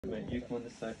Mate, you come on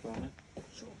this side for me.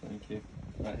 Sure. Thank you.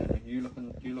 Right, Henry, you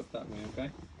look that way,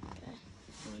 okay? Okay.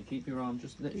 Right, keep your arm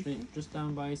just literally just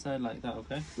down by your side like that,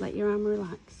 okay? Let your arm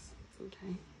relax.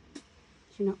 Okay.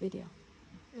 You're not video.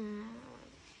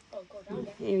 Oh, God,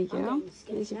 Here we go.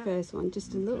 Here's your first one.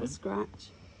 Just a little scratch.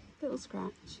 Little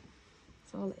scratch.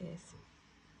 That's all it is.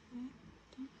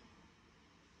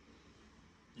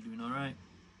 You doing alright?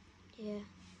 Yeah.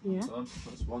 Yeah.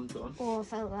 That's one done. Oh, I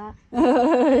felt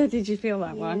that. Did you feel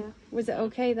that one? Was it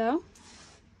okay though?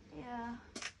 Yeah.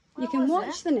 You can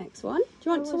watch the next one. Do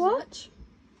you want to watch?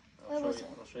 I'll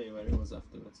show you where it was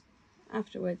afterwards.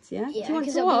 Afterwards, yeah? Yeah, Do you want because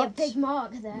to there'll watch? be a big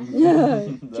mark there.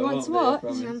 Do you want to watch?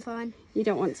 I'm fine. You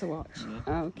don't want to watch?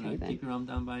 No. Okay Right, then. keep your arm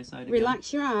down by your side again.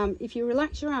 Relax your arm. If you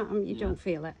relax your arm, you don't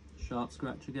feel it. Sharp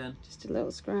scratch again. Just a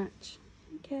little scratch.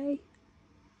 Okay.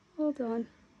 Hold on.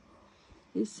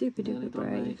 You're super Nearly duper done,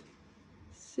 brave. mate.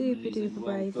 Super Amazing, duper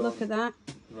well brave. done. Look at that.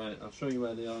 Right, I'll show you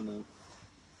where they are now.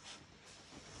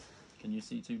 Can you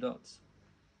see two dots?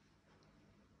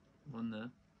 One there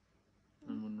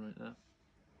and one right there.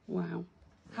 Wow.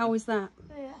 How was that?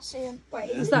 Yeah, I see him. Wait,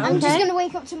 Is that I'm okay? just going to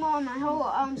wake up tomorrow and my whole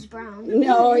arm's brown.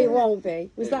 No, it won't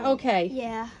be. Was that okay?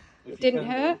 Yeah. It didn't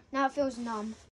hurt? Now it feels numb.